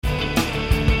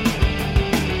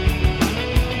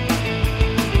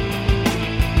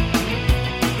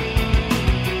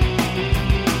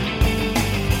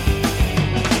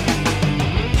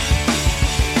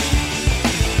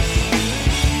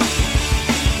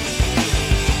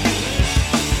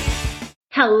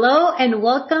Hello and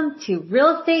welcome to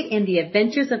Real Estate and the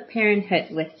Adventures of Parenthood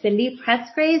with Cindy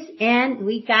Presgraves, and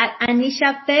we got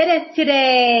Anisha Perez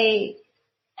today.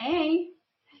 Hey.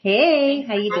 Hey,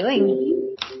 how you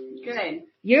doing? Good.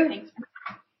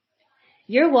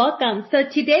 You're welcome. So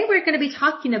today we're going to be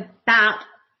talking about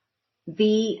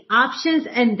the options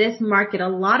in this market. A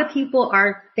lot of people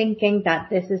are thinking that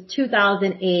this is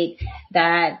 2008,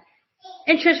 that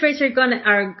interest rates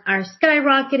are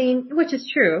skyrocketing, which is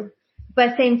true.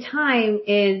 But at the same time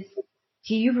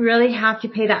do you really have to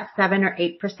pay that 7 or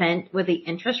 8% with the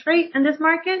interest rate in this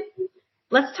market?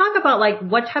 Let's talk about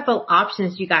what type of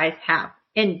options you guys have.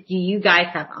 And do you guys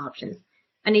have options?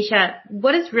 Anisha,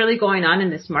 what is really going on in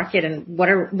this market and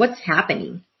what's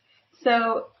happening?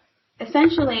 So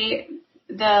essentially,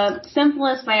 the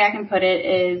simplest way I can put it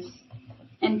is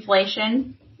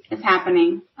inflation is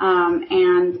happening,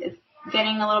 and it's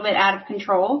getting a little bit out of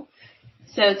control.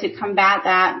 So to combat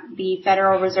that, the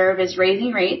Federal Reserve is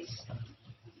raising rates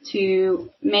to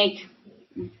make,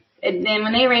 and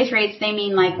when they raise rates, they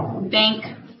mean like bank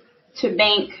to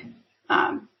bank,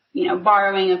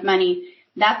 borrowing of money.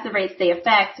 That's the rates they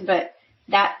affect, but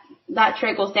that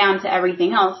trickles down to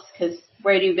everything else because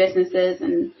where do businesses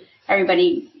and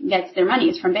everybody gets their money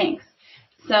is from banks.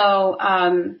 So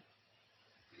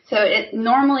it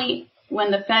normally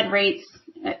when the Fed rates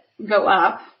go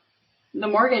up, the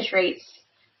mortgage rates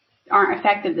aren't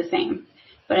affected the same.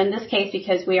 But in this case,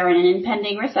 because we are in an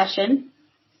impending recession,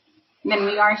 then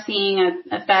we are seeing an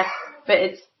effect, but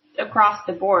it's across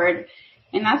the board.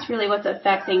 And that's really what's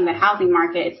affecting the housing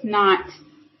market. It's not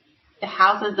the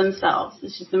houses themselves.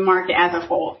 It's just the market as a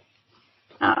whole.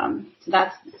 So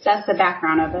that's the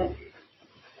background of it.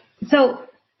 So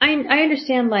I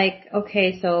understand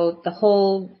so the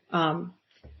whole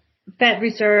Fed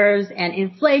reserves and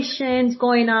inflation's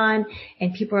going on,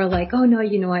 and people are like, oh no,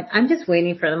 you know what? I'm just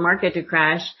waiting for the market to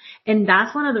crash. And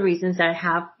that's one of the reasons that I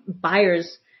have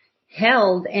buyers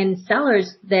held and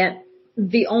sellers that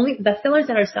the sellers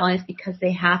that are selling is because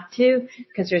they have to,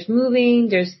 because there's moving,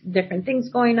 there's different things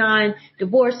going on,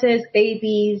 divorces,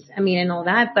 babies, and all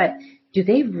that. But do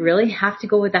they really have to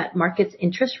go with that market's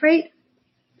interest rate?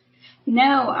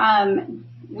 No,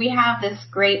 we have this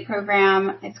great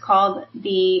program. It's called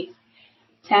the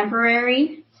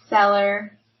Temporary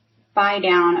Seller Buy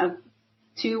Down of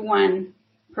 2-1%.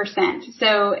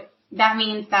 So that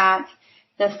means that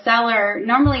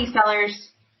normally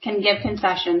sellers can give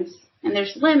concessions, and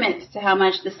there's limits to how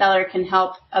much the seller can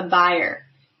help a buyer,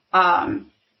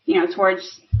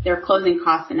 towards their closing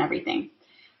costs and everything.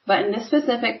 But in this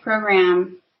specific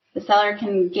program, the seller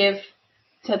can give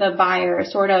to the buyer a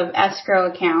sort of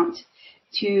escrow account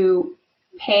to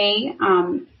pay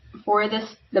for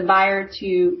the buyer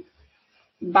to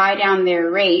buy down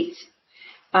their rate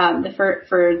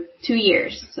for 2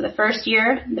 years. So the first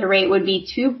year, the rate would be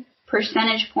 2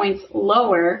 percentage points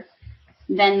lower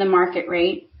than the market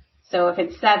rate. So if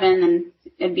it's 7, then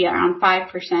it'd be around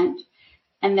 5%.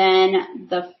 And then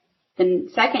the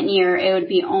second year, it would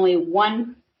be only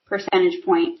 1 percentage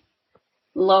point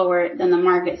lower than the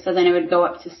market. So then it would go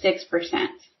up to 6% at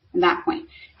that point.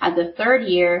 At the third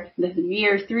year, the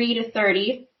year 3 to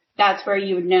 30, that's where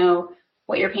you would know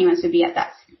what your payments would be at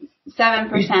that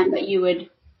 7% that you would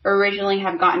originally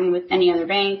have gotten with any other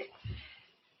bank.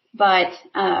 But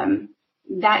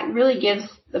that really gives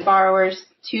the borrowers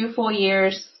 2 full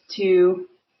years to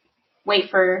wait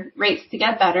for rates to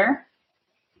get better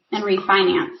and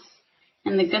refinance.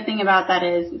 And the good thing about that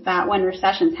is that when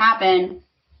recessions happen,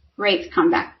 rates come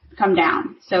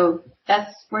down. So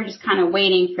we're just kind of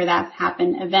waiting for that to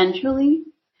happen eventually.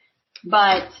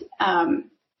 But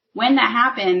when that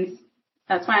happens,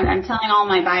 that's why I'm telling all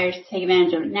my buyers to take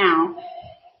advantage of it now.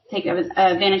 Take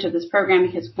advantage of this program,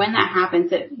 because when that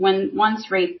happens, once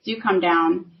rates do come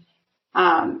down,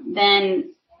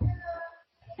 then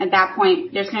at that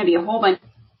point there's going to be a whole bunch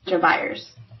of buyers,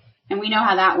 and we know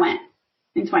how that went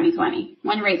in 2020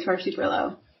 when rates were super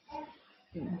low.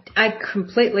 I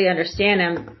completely understand,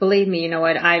 and believe me, you know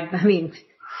what? I've been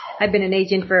an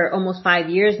agent for almost 5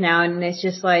 years now, and it's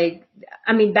just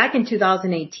back in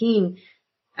 2018,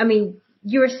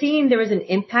 you were seeing there was an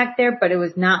impact there, but it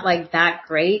was not that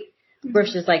great.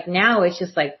 Versus now, it's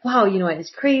just wow, you know what? It's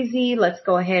crazy. Let's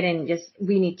go ahead and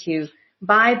we need to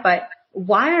buy. But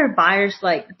why are buyers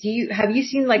have you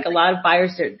seen a lot of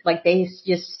buyers that they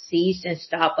just cease and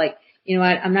stop? You know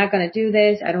what? I'm not going to do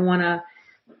this. I don't want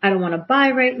to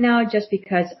buy right now just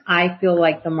because I feel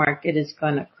like the market is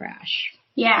going to crash.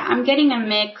 Yeah, I'm getting a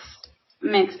mix.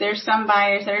 There's some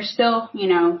buyers that are still,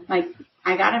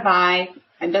 I got to buy.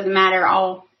 It doesn't matter.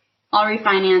 I'll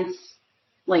refinance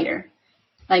later.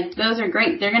 Like those are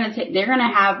great. They're going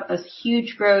to have a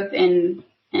huge growth in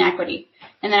equity.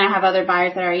 And then I have other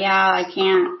buyers that are, I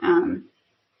can't,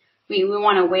 we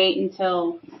want to wait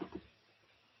until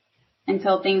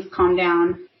things calm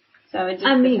down. So it just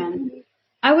depends.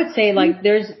 I would say like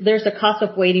there's a cost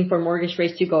of waiting for mortgage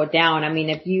rates to go down. I mean,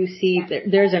 if you see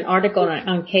there's an article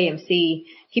on KMC,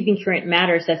 Keeping Current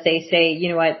Matters, that they say, you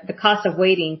know what, the cost of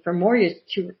waiting for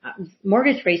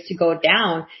mortgage rates to go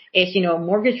down is, you know,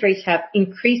 mortgage rates have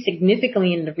increased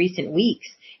significantly in the recent weeks.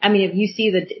 I mean, if you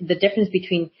see the difference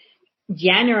between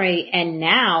January and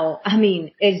now, I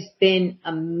mean, it's been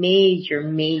a major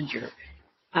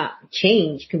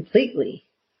change completely.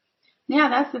 Yeah,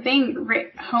 that's the thing.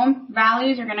 Home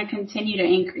values are going to continue to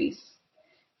increase.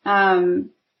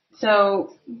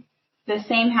 So the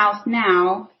same house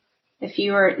now, if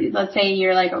you were, let's say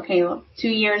you're like, okay, well, 2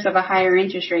 years of a higher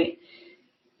interest rate,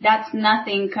 that's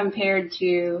nothing compared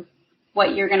to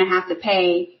what you're going to have to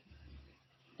pay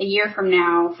a year from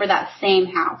now for that same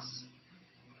house.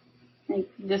 Like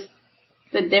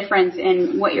the difference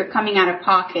in what you're coming out of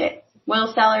pocket.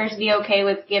 Will sellers be okay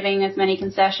with giving as many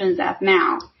concessions as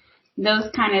now?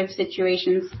 Those kind of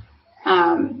situations,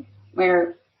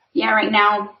 where, right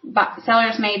now,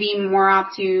 sellers may be more up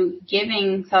to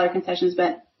giving seller concessions,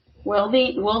 but will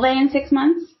they in 6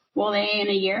 months? Will they in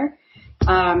a year?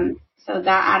 So that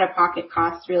out-of-pocket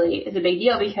cost really is a big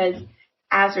deal, because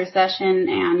as recession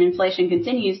and inflation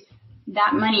continues,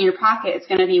 that money in your pocket is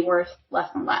going to be worth less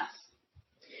and less.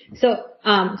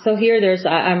 So here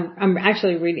I'm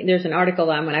actually reading, there's an article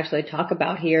that I'm going to actually talk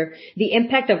about here. The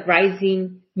impact of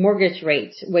rising mortgage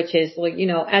rates, which is, you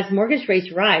know, as mortgage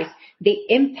rates rise, they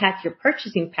impact your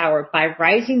purchasing power by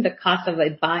rising the cost of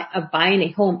buying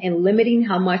a home and limiting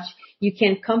how much you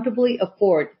can comfortably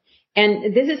afford.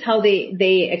 And this is how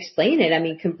they explain it. I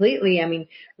mean, completely. I mean,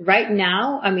 right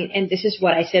now, I mean, and this is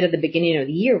what I said at the beginning of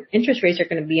the year, interest rates are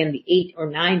going to be in the 8 or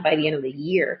 9 by the end of the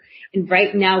year. And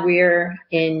right now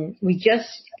we just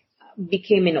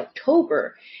became in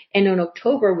October. And in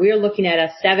October, we're looking at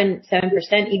a 7%,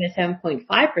 even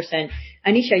 7.5%.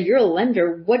 Anisha, you're a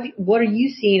lender. What are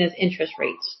you seeing as interest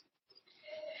rates?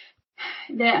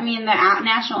 The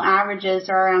national averages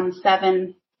are around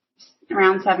 7%.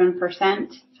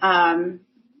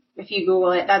 If you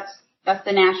Google it, that's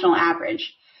the national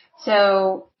average.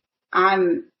 So, I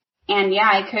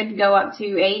could go up to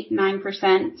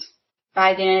 8-9%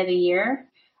 by the end of the year.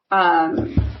 But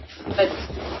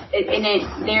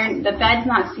the Fed's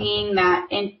not seeing that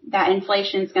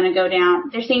inflation is going to go down.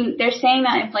 They're saying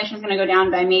that inflation is going to go down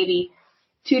by maybe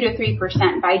 2 to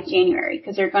 3% by January,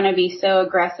 because they're going to be so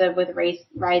aggressive with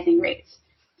rising rates.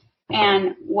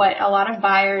 And what a lot of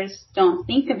buyers don't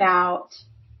think about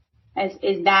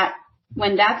is that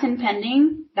when that's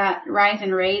impending, that rise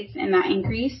in rates and that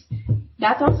increase,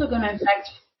 that's also going to affect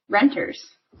renters.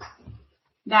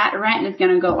 That rent is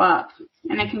going to go up,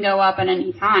 and it can go up at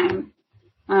any time.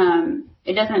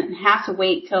 It doesn't have to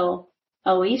wait till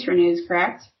a lease renews,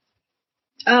 correct?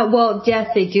 Well, yes,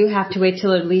 they do have to wait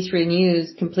till a lease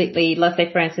renews completely. Let's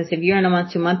say, for instance, if you're in a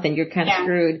month-to-month, then you're kind of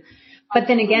screwed. But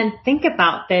then again, think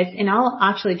about this, and I'll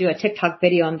actually do a TikTok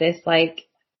video on this, like,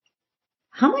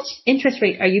 how much interest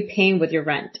rate are you paying with your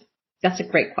rent? That's a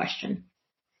great question.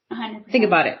 100%. Think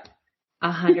about it.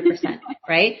 100%,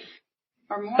 right?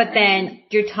 Or more. But then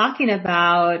you're talking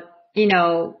about, you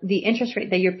know, the interest rate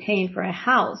that you're paying for a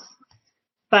house.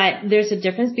 But there's a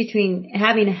difference between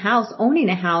having a house, owning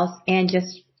a house, and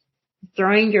just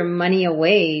throwing your money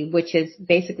away, which is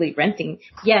basically renting.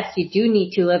 Yes, you do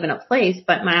need to live in a place,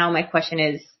 but my question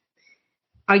is,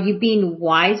 are you being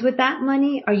wise with that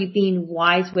money? Are you being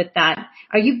wise with that?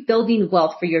 Are you building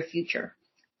wealth for your future?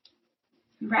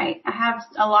 Right. I have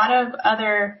a lot of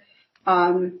other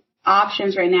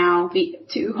options right now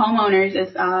to homeowners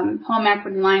is home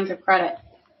equity lines of credit,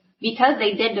 because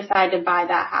they did decide to buy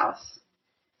that house.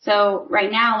 So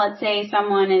right now, let's say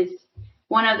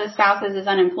one of the spouses is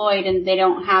unemployed and they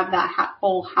don't have that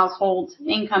whole household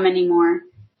income anymore.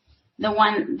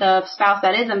 The spouse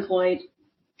that is employed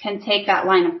can take that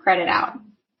line of credit out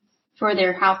for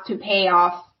their house to pay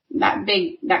off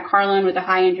that car loan with a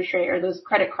high interest rate, or those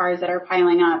credit cards that are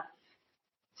piling up.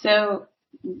 So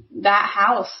that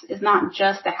house is not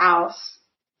just a house.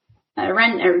 Or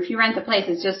if you rent a place,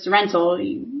 it's just a rental.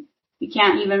 You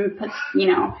can't even put,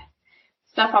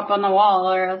 stuff up on the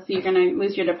wall, or else you're going to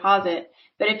lose your deposit.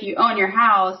 But if you own your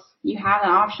house, you have the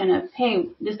option of, hey,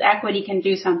 this equity can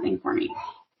do something for me.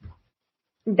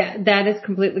 That is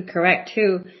completely correct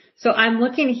too. So I'm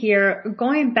looking here,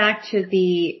 going back to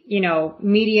the,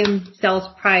 medium sales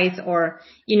price or,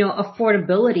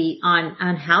 affordability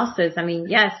on houses. I mean,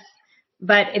 yes,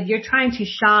 but if you're trying to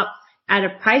shop, at a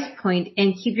price point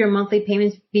and keep your monthly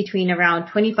payments between around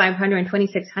 $2,500 and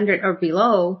 $2,600 or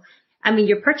below, I mean,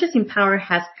 your purchasing power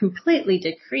has completely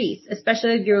decreased,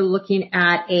 especially if you're looking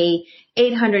at a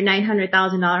 $800,000,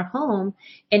 $900,000 home.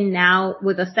 And now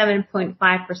with a 7.5%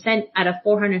 at a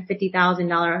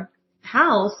 $450,000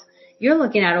 house, you're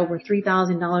looking at over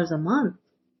 $3,000 a month.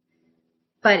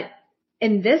 But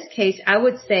in this case, I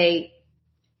would say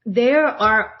there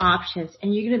are options,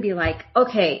 and you're going to be like,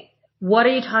 okay, what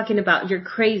are you talking about? You're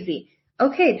crazy.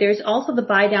 Okay, there's also the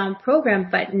buy down program,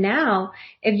 but now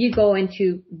if you go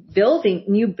into building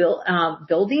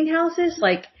houses,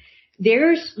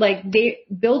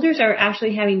 builders are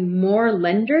actually having more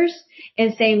lenders,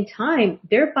 and same time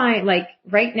they're buying, like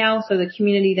right now. So the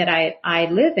community that I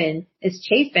live in is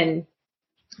Chafin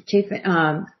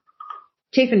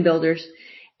Builders,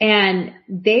 and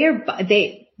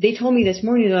they told me this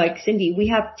morning, they're like, Cindy, we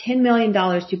have $10 million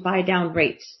to buy down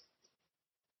rates.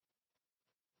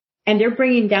 And they're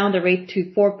bringing down the rate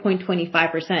to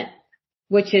 4.25%,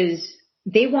 which is,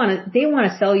 they want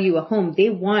to sell you a home. They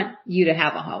want you to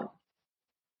have a home.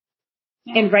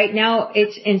 Yeah. And right now,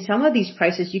 it's in some of these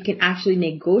prices, you can actually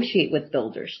negotiate with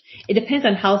builders. It depends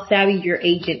on how savvy your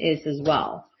agent is as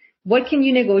well. What can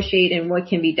you negotiate and what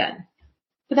can be done?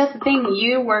 But that's the thing.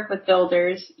 You work with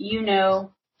builders. You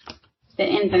know the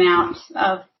ins and outs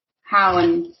of how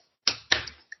and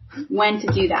when to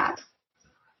do that.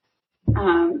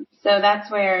 So that's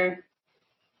where,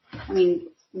 I mean,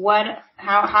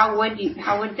 how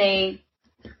would they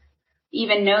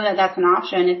even know that that's an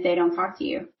option if they don't talk to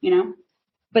you, you know?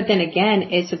 But then again,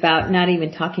 it's about not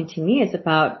even talking to me. It's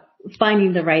about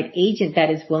finding the right agent that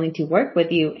is willing to work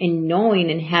with you and knowing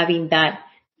and having that,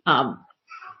 how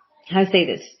to say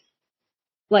this?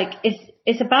 Like,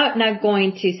 it's about not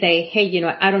going to say, hey, you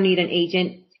know, I don't need an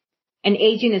agent. An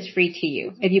agent is free to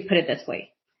you, if you put it this way.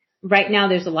 Right now,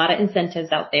 there's a lot of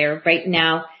incentives out there. Right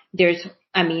now,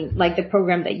 like the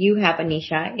program that you have,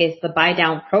 Anisha, is the buy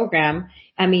down program.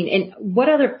 I mean, and what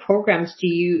other programs have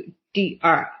you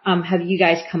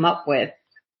guys come up with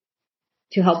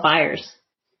to help buyers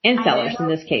and sellers in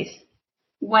this case?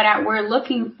 What we're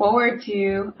looking forward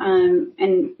to,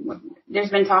 and there's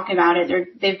been talking about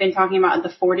it. They've been talking about the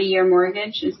 40-year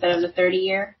mortgage instead of the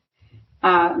 30-year.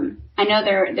 I know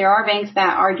there are banks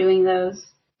that are doing those.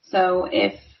 So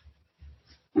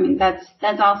that's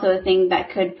also a thing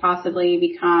that could possibly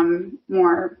become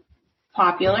more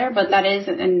popular, but that's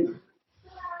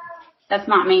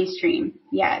not mainstream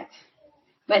yet.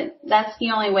 But that's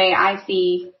the only way I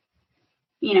see,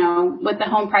 you know, with the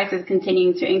home prices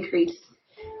continuing to increase.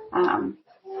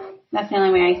 That's the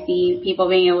only way I see people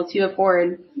being able to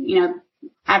afford, you know,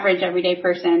 average everyday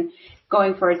person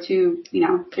going for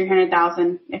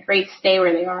 $300,000 if rates stay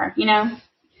where they are, you know,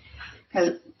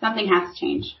 because something has to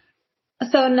change.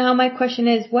 So now my question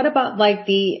is, what about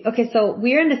so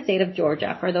we're in the state of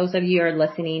Georgia, for those of you who are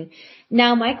listening.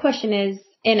 Now my question is,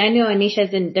 and I know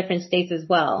Anisha's in different states as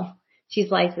well.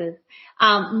 She's licensed.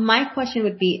 My question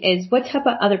would be is, what type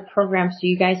of other programs do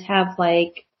you guys have,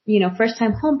 like, you know, first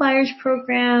time home buyers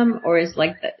program, or is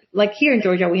like here in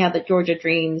Georgia, we have the Georgia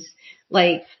Dreams,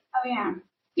 like. Oh yeah.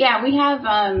 Yeah, we have,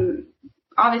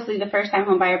 obviously the first time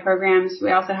home buyer programs.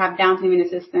 We also have down payment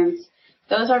assistance.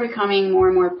 Those are becoming more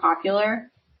and more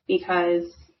popular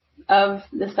because of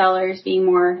the sellers being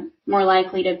more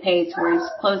likely to pay towards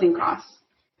closing costs.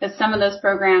 Because some of those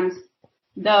programs,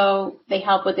 though they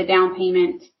help with the down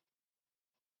payment,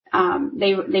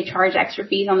 they charge extra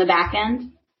fees on the back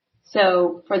end.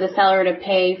 So for the seller to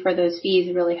pay for those fees,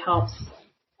 it really helps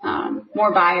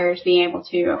more buyers being able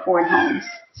to afford homes.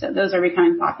 So those are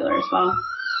becoming popular as well.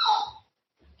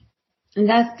 And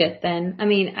that's good then. I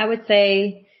mean, I would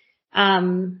say,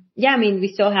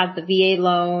 we still have the VA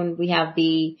loan. We have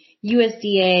the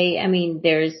USDA. I mean,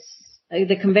 there's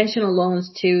the conventional loans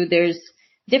too. There's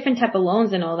different type of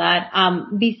loans and all that.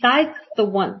 Besides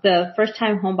the first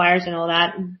time home buyers and all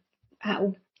that,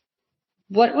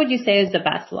 what would you say is the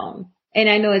best loan? And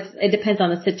I know it depends on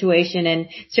the situation and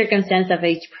circumstance of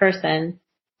each person.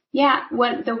 Yeah.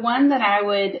 The one that I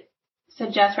would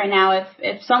suggest right now,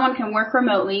 if someone can work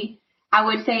remotely, I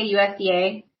would say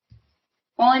USDA.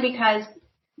 Only because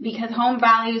home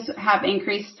values have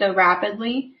increased so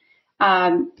rapidly,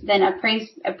 then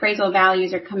appraisal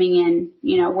values are coming in,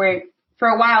 you know, where for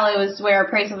a while it was where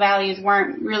appraisal values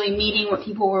weren't really meeting what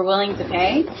people were willing to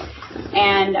pay.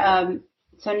 And,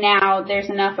 so now there's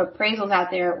enough appraisals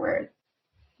out there where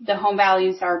the home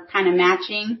values are kind of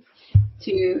matching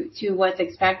to what's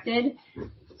expected.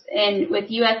 And with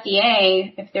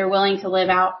USDA, if they're willing to live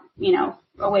out, you know,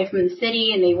 away from the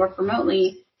city and they work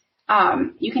remotely,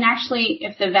 you can actually,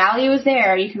 if the value is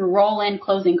there, you can roll in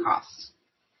closing costs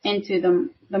into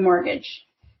the mortgage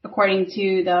according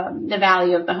to the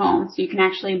value of the home. So you can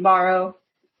actually borrow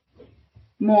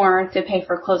more to pay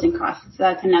for closing costs. So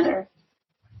that's another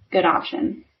good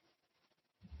option.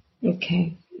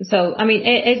 Okay. So, I mean,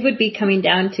 it would be coming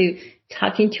down to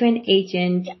talking to an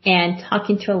agent and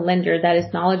talking to a lender that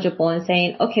is knowledgeable and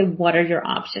saying, okay, what are your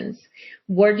options?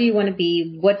 Where do you want to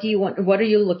be? What do you want? What are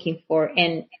you looking for?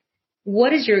 And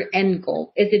what is your end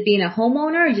goal? Is it being a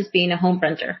homeowner or just being a home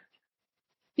renter?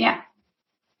 Yeah.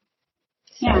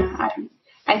 So. Yeah.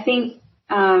 I think,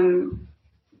 can't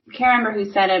remember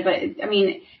who said it, but I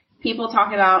mean, people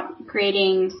talk about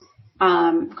creating,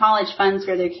 college funds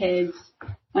for their kids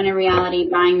when in reality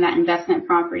buying that investment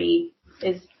property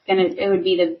it would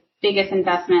be the biggest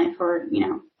investment for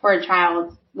a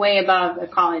child, way above a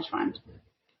college fund.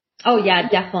 Oh yeah,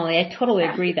 definitely. I totally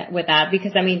agree with that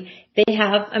because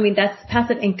that's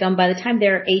passive income. By the time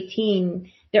they're 18,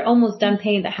 they're almost done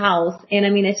paying the house. And I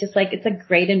mean, it's just like, it's a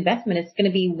great investment. It's going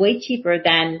to be way cheaper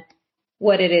than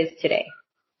what it is today.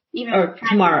 Even or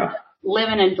tomorrow.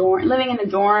 Living in a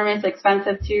dorm is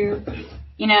expensive too,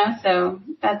 so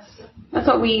that's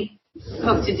what we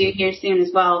hope to do here soon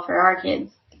as well for our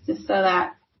kids, just so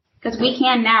that, because we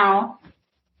can now,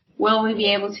 will we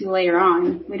be able to later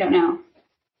on? We don't know.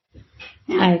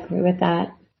 Yeah. I agree with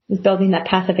that. It's building that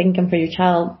passive income for your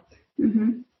child.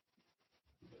 Mm-hmm.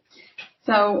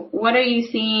 So what are you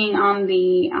seeing on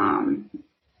the, on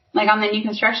the new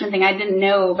construction thing? I didn't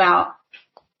know about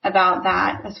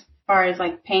that as far as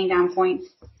like paying down points.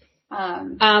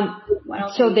 So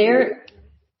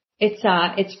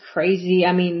it's crazy.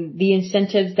 I mean, the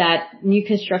incentives that new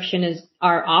construction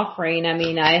are offering. I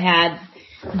mean, I had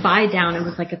buy down. It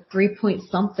was like a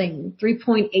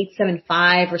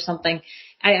 3.875 or something.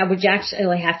 I would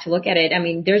actually have to look at it. I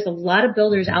mean, there's a lot of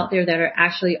builders out there that are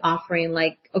actually offering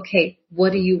like, okay,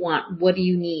 what do you want? What do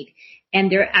you need?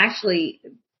 And they're actually,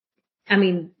 I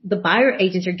mean, the buyer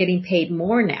agents are getting paid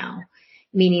more now,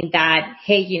 meaning that,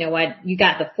 hey, you know what? You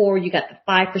got the 4, you got the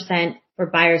 5% for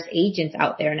buyers agents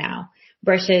out there now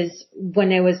versus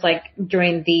when it was like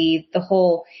during the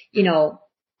whole,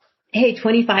 hey,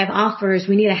 25 offers,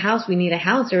 we need a house.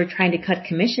 They were trying to cut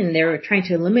commission. They were trying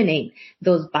to eliminate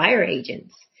those buyer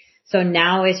agents. So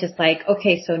now it's just like,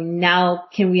 okay, so now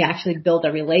can we actually build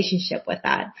a relationship with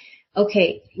that?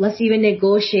 Okay, let's even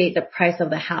negotiate the price of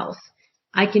the house.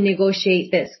 I can negotiate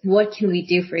this. What can we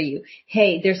do for you?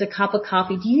 Hey, there's a cup of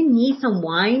coffee. Do you need some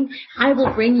wine? I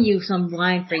will bring you some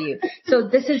wine for you. So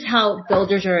this is how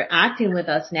builders are acting with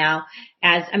us now.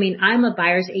 I'm a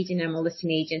buyer's agent. I'm a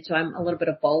listing agent. So I'm a little bit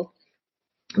of both.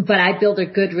 But I build a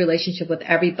good relationship with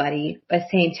everybody. But at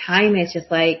the same time, it's just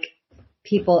like,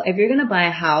 people, if you're going to buy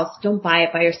a house, don't buy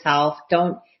it by yourself.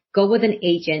 Don't go with an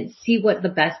agent. See what the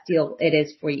best deal it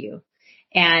is for you.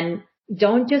 And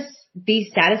don't just be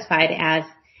satisfied as,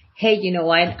 hey, you know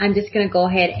what? I'm just going to go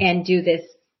ahead and do this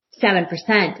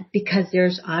 7% because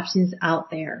there's options out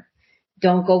there.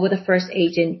 Don't go with a first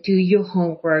agent. Do your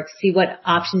homework. See what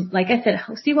options, like I said,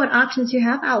 see what options you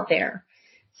have out there.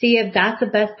 See if that's the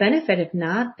best benefit. If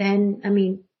not, then,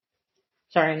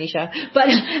 sorry, Anisha, but,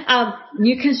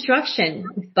 new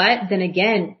construction. But then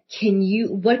again,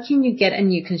 what can you get in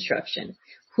new construction?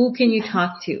 Who can you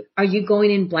talk to? Are you going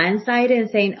in blindsided and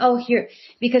saying, oh, here,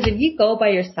 because if you go by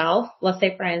yourself, let's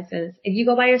say for instance, if you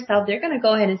go by yourself, they're going to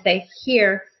go ahead and say,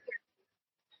 here,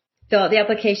 fill out the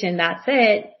application. That's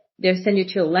it. They'll send you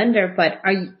to a lender, but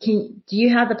do you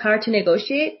have the power to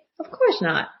negotiate? Of course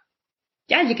not.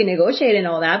 Yeah, you can negotiate and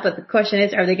all that, but the question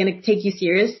is, are they going to take you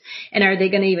serious and are they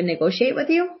going to even negotiate with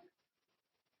you?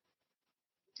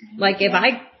 Like if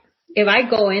I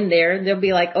go in there, they'll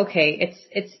be like, okay,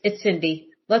 it's Cindy.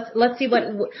 Let's see what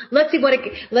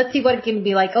it can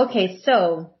be like. Okay,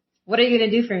 so what are you going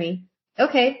to do for me?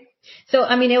 Okay. So,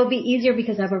 it will be easier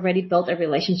because I've already built a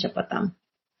relationship with them.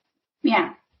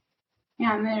 Yeah.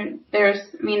 Yeah. And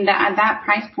at that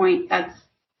price point,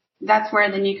 that's where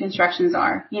the new constructions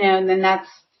are, and then that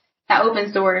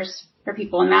opens doors for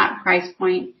people in that price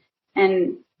point.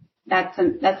 And that's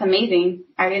amazing.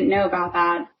 I didn't know about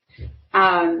that.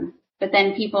 But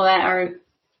then people that are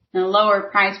in a lower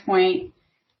price point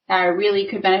that really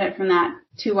could benefit from that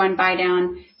 2-1 buy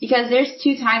down, because there's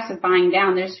 2 types of buying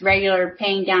down. There's regular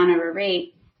paying down over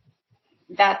rate.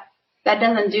 That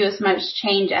doesn't do as much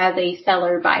change as a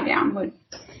seller buy down would.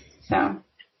 So.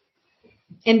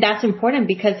 And that's important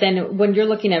because then when you're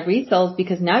looking at resales,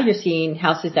 because now you're seeing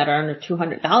houses that are under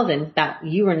 200,000 that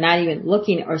you are not even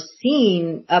looking or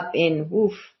seeing up in,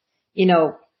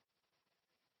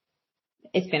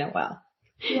 it's been a while.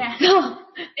 Yeah. So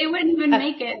They wouldn't even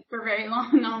make it for very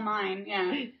long online.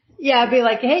 Yeah. Yeah, I'd be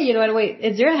like, hey, you know what? Wait,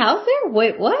 is there a house there?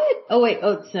 Wait, what? Oh, wait.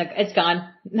 Oh, it's gone.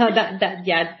 No,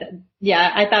 yeah.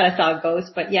 I thought I saw a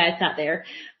ghost, but yeah, it's not there.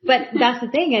 But that's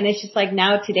the thing. And it's just like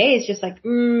now today, it's just like,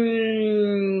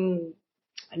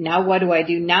 now what do I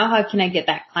do? Now how can I get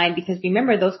that client? Because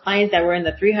remember those clients that were in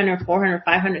the 300, 400,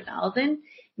 500,000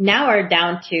 now are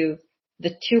down to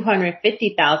the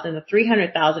 250,000, the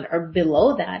 300,000 or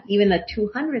below that, even the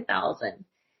 200,000.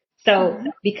 So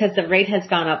because the rate has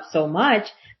gone up so much,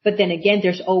 but then again,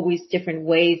 there's always different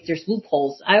ways. There's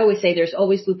loopholes. I always say there's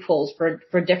always loopholes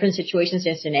for different situations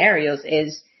and scenarios.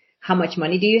 Is how much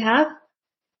money do you have?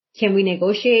 Can we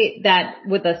negotiate that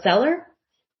with a seller?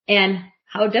 And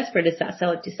how desperate is that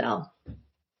seller to sell?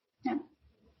 Yeah.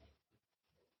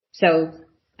 So,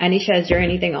 Anisha, is there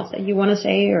anything else that you want to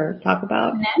say or talk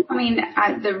about? No, I mean,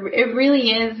 it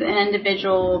really is an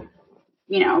individual,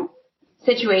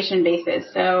 situation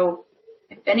basis. So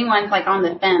if anyone's like on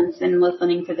the fence and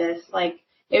listening to this, like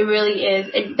it really is,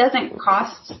 it doesn't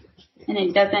cost and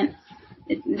it doesn't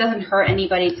hurt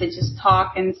anybody to just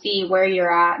talk and see where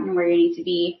you're at and where you need to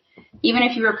be. Even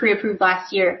if you were pre-approved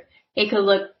last year, it could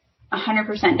look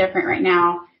 100% different right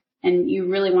now, and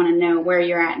you really want to know where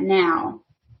you're at now.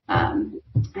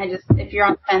 If you're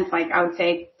on the fence, like I would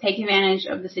say, take advantage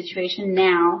of the situation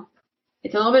now.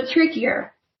 It's a little bit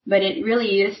trickier, but it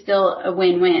really is still a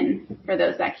win-win for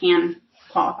those that can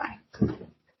qualify.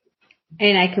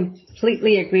 And I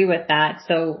completely agree with that.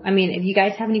 So, I mean, if you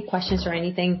guys have any questions or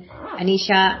anything,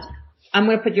 Anisha, I'm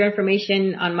going to put your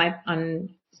information on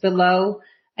below.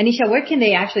 Anisha, where can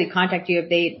they actually contact you if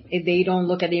they don't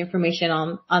look at the information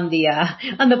on the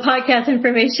podcast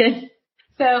information?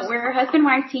 So we're a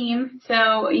husband-wife team.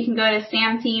 So you can go to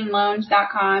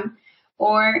samteamloans.com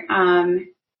or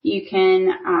you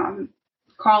can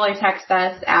call or text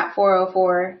us at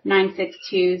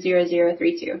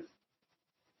 404-962-0032.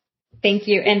 Thank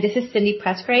you. And this is Cindy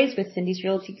Pressgraves with Cindy's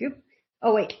Realty Group.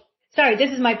 Oh, wait. Sorry,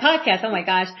 this is my podcast. Oh my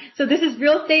gosh. So this is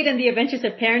Real Estate and the Adventures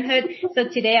of Parenthood. So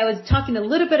today I was talking a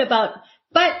little bit about,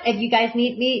 but if you guys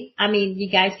need me, I mean,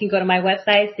 you guys can go to my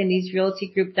website,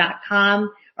 cindysrealtygroup.com,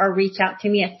 or reach out to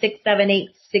me at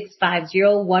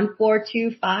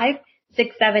 678-650-1425,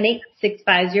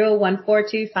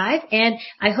 678-650-1425. And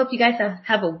I hope you guys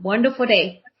have a wonderful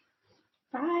day.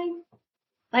 Bye.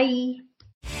 Bye.